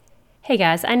Hey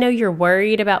guys, I know you're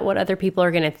worried about what other people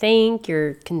are going to think.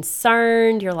 You're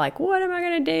concerned. You're like, what am I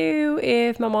going to do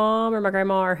if my mom or my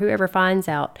grandma or whoever finds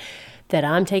out that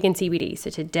I'm taking CBD? So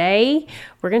today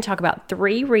we're going to talk about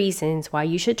 3 reasons why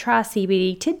you should try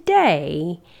CBD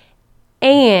today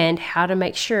and how to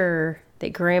make sure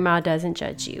that grandma doesn't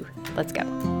judge you. Let's go.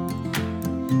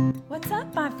 What's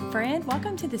up, my friend?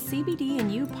 Welcome to the CBD and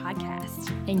You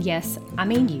podcast. And yes, I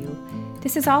mean you.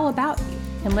 This is all about you.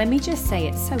 And let me just say,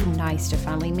 it's so nice to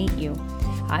finally meet you.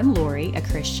 I'm Lori, a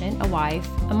Christian, a wife,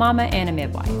 a mama, and a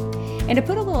midwife. And to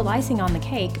put a little icing on the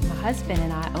cake, my husband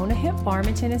and I own a hemp farm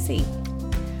in Tennessee.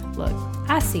 Look,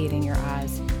 I see it in your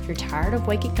eyes. You're tired of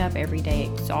waking up every day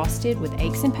exhausted with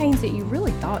aches and pains that you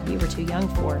really thought you were too young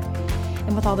for.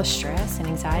 And with all the stress and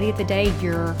anxiety of the day,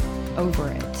 you're over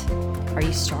it. Are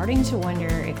you starting to wonder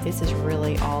if this is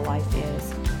really all life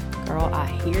is? Girl, I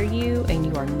hear you, and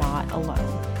you are not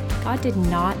alone. God did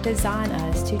not design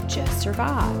us to just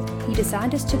survive. He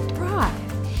designed us to thrive.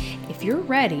 If you're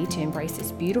ready to embrace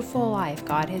this beautiful life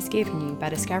God has given you by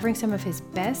discovering some of His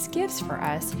best gifts for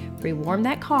us, rewarm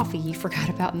that coffee you forgot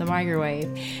about in the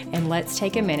microwave, and let's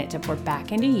take a minute to pour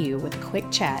back into you with a quick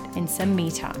chat and some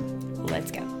me time. Let's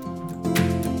go.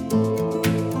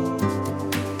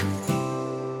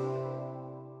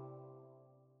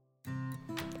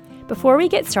 Before we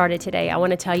get started today, I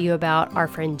want to tell you about our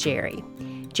friend Jerry.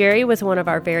 Jerry was one of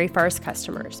our very first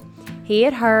customers. He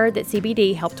had heard that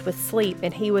CBD helped with sleep,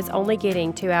 and he was only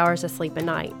getting 2 hours of sleep a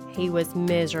night. He was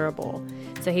miserable,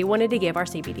 so he wanted to give our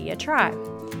CBD a try.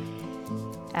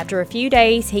 After a few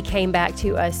days, he came back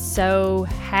to us so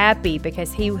happy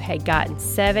because he had gotten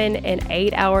 7 and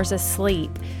 8 hours of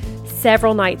sleep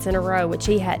several nights in a row, which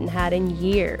he hadn't had in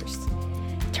years.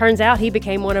 Turns out he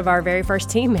became one of our very first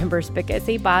team members because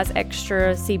he buys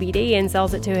extra CBD and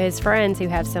sells it to his friends who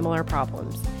have similar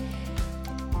problems.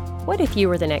 What if you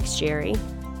were the next Jerry?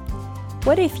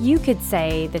 What if you could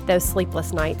say that those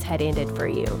sleepless nights had ended for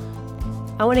you?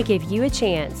 I want to give you a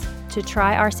chance to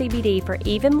try our CBD for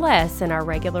even less than our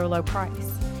regular low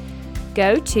price.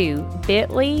 Go to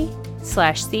bit.ly/CBD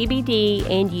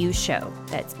and you show.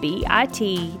 That's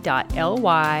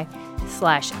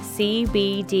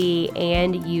bit.ly/CBD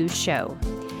and you show.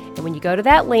 And when you go to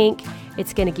that link,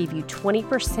 it's going to give you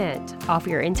 20% off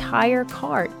your entire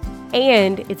cart,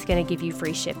 and it's going to give you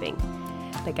free shipping.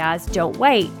 But guys, don't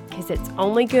wait, because it's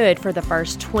only good for the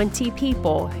first 20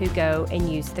 people who go and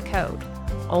use the code.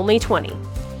 Only 20.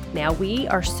 Now, we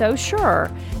are so sure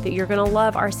that you're going to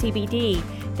love our CBD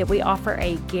that we offer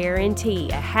a guarantee,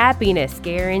 a happiness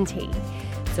guarantee.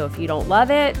 So if you don't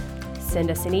love it, send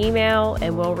us an email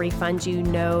and we'll refund you,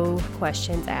 no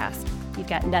questions asked. You've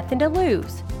got nothing to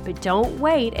lose, but don't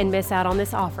wait and miss out on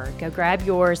this offer. Go grab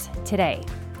yours today.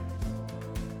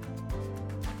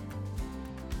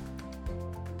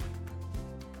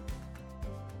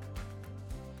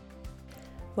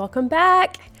 Welcome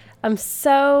back. I'm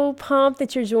so pumped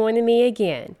that you're joining me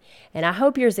again. And I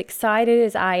hope you're as excited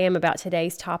as I am about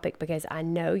today's topic because I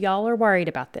know y'all are worried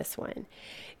about this one.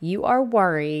 You are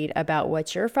worried about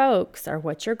what your folks or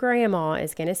what your grandma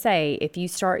is going to say if you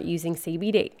start using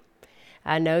CBD.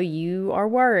 I know you are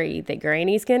worried that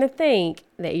Granny's going to think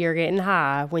that you're getting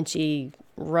high when she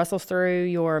rustles through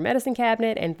your medicine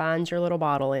cabinet and finds your little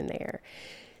bottle in there.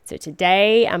 So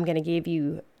today I'm going to give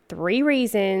you 3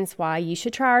 reasons why you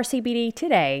should try our CBD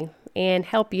today and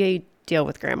help you deal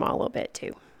with grandma a little bit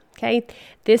too. Okay?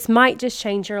 This might just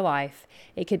change your life.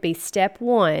 It could be step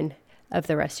 1 of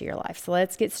the rest of your life. So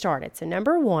let's get started. So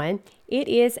number 1, it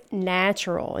is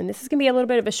natural. And this is going to be a little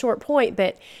bit of a short point,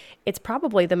 but it's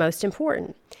probably the most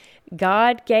important.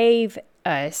 God gave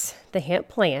us the hemp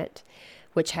plant,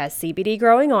 which has CBD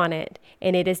growing on it,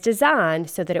 and it is designed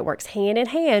so that it works hand in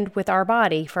hand with our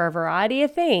body for a variety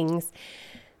of things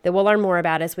that we'll learn more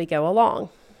about as we go along.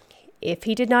 If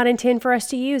He did not intend for us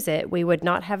to use it, we would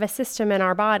not have a system in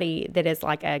our body that is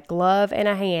like a glove and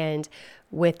a hand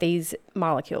with these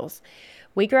molecules.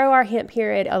 We grow our hemp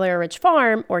here at Alera Ridge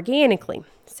Farm organically,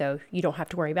 so you don't have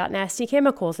to worry about nasty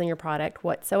chemicals in your product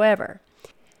whatsoever.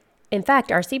 In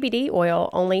fact, our CBD oil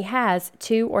only has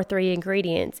 2 or 3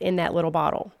 ingredients in that little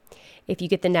bottle. If you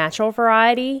get the natural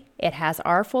variety, it has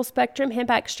our full spectrum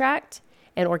hemp extract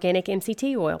and organic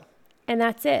MCT oil, and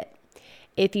that's it.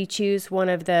 If you choose one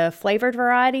of the flavored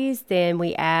varieties, then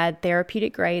we add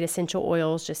therapeutic grade essential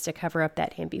oils just to cover up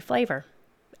that hempy flavor,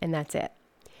 and that's it.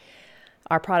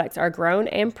 Our products are grown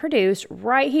and produced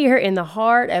right here in the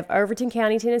heart of Overton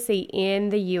County, Tennessee in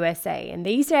the USA. And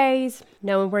these days,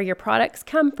 knowing where your products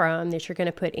come from that you're going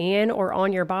to put in or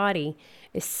on your body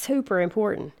is super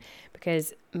important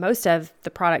because most of the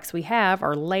products we have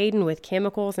are laden with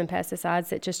chemicals and pesticides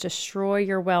that just destroy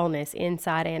your wellness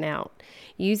inside and out.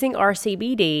 Using our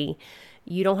CBD,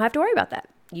 you don't have to worry about that.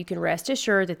 You can rest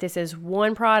assured that this is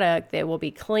one product that will be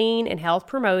clean and health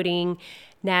promoting,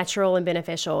 natural and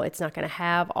beneficial. It's not going to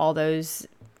have all those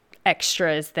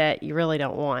extras that you really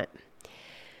don't want.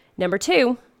 Number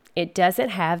 2, it doesn't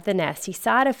have the nasty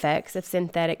side effects of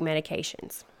synthetic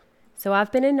medications. So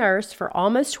I've been a nurse for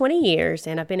almost 20 years,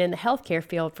 and I've been in the healthcare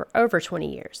field for over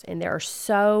 20 years. And there are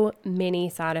so many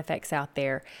side effects out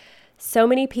there. So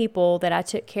many people that I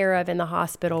took care of in the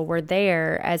hospital were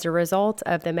there as a result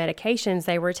of the medications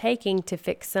they were taking to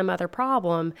fix some other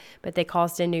problem, but they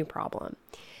caused a new problem.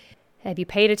 Have you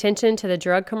paid attention to the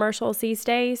drug commercials these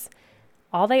days?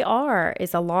 All they are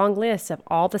is a long list of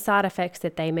all the side effects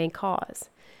that they may cause.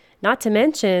 Not to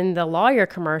mention the lawyer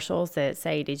commercials that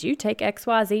say, did you take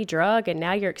XYZ drug and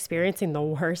now you're experiencing the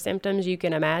worst symptoms you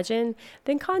can imagine?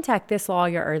 Then contact this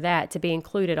lawyer or that to be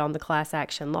included on the class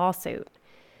action lawsuit.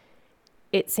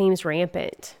 It seems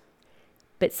rampant.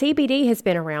 But CBD has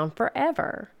been around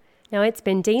forever. Now, it's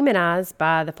been demonized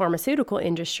by the pharmaceutical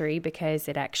industry because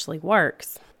it actually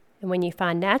works. And when you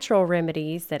find natural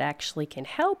remedies that actually can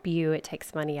help you, it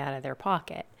takes money out of their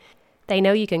pocket. They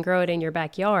know you can grow it in your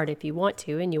backyard if you want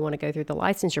to and you want to go through the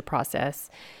licensure process.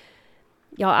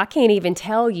 Y'all, I can't even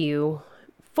tell you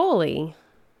fully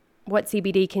what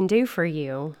CBD can do for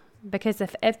you because the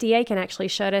FDA can actually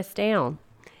shut us down.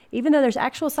 Even though there's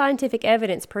actual scientific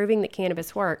evidence proving that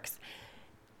cannabis works,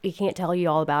 we can't tell you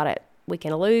all about it. We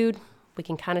can allude, we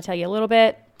can kind of tell you a little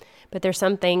bit, but there's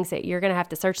some things that you're going to have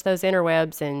to search those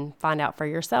interwebs and find out for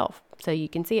yourself so you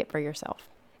can see it for yourself.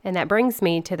 And that brings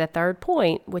me to the third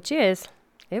point, which is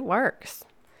it works.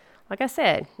 Like I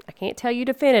said, I can't tell you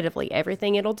definitively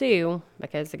everything it'll do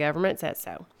because the government says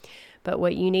so. But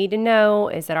what you need to know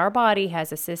is that our body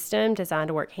has a system designed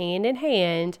to work hand in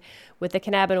hand with the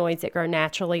cannabinoids that grow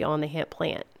naturally on the hemp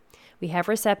plant. We have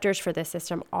receptors for this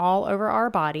system all over our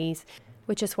bodies,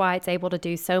 which is why it's able to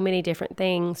do so many different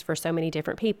things for so many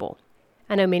different people.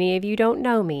 I know many of you don't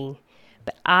know me,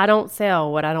 but I don't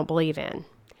sell what I don't believe in.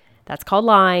 That's called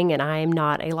lying, and I am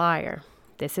not a liar.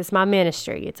 This is my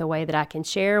ministry. It's a way that I can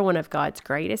share one of God's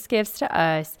greatest gifts to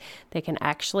us that can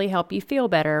actually help you feel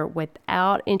better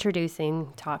without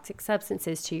introducing toxic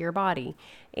substances to your body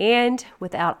and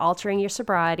without altering your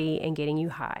sobriety and getting you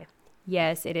high.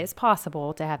 Yes, it is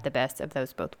possible to have the best of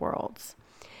those both worlds.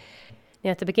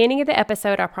 Now, at the beginning of the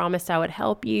episode, I promised I would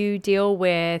help you deal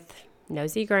with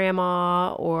nosy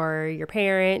grandma or your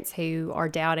parents who are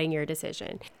doubting your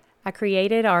decision. I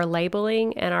created our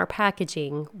labeling and our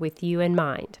packaging with you in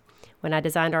mind. When I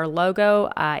designed our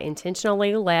logo, I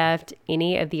intentionally left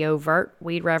any of the overt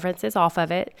weed references off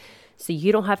of it, so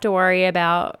you don't have to worry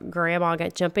about grandma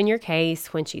jumping your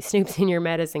case when she snoops in your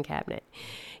medicine cabinet.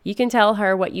 You can tell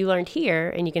her what you learned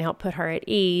here, and you can help put her at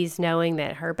ease knowing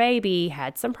that her baby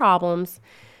had some problems,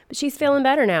 but she's feeling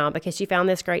better now because she found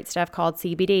this great stuff called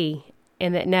CBD,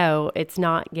 and that no, it's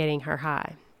not getting her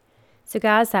high. So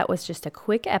guys, that was just a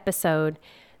quick episode.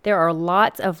 There are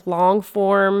lots of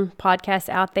long-form podcasts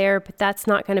out there, but that's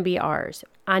not going to be ours.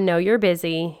 I know you're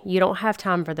busy. You don't have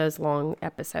time for those long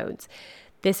episodes.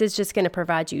 This is just going to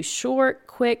provide you short,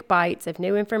 quick bites of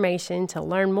new information to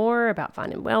learn more about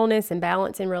finding wellness and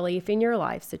balance and relief in your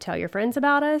life. So tell your friends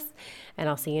about us, and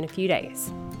I'll see you in a few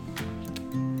days.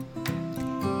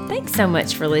 Thanks so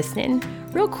much for listening.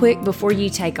 Real quick before you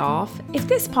take off, if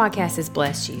this podcast has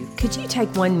blessed you, could you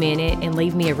take 1 minute and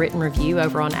leave me a written review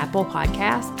over on Apple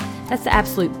Podcasts? That's the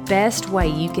absolute best way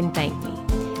you can thank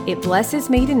me. It blesses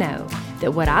me to know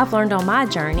that what I've learned on my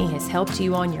journey has helped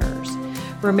you on yours.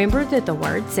 Remember that the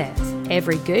Word says,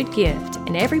 every good gift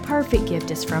and every perfect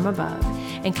gift is from above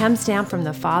and comes down from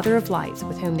the Father of lights,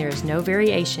 with whom there is no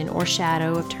variation or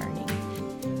shadow of turning.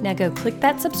 Now go click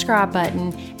that subscribe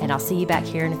button, and I'll see you back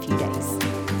here in a few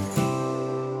days.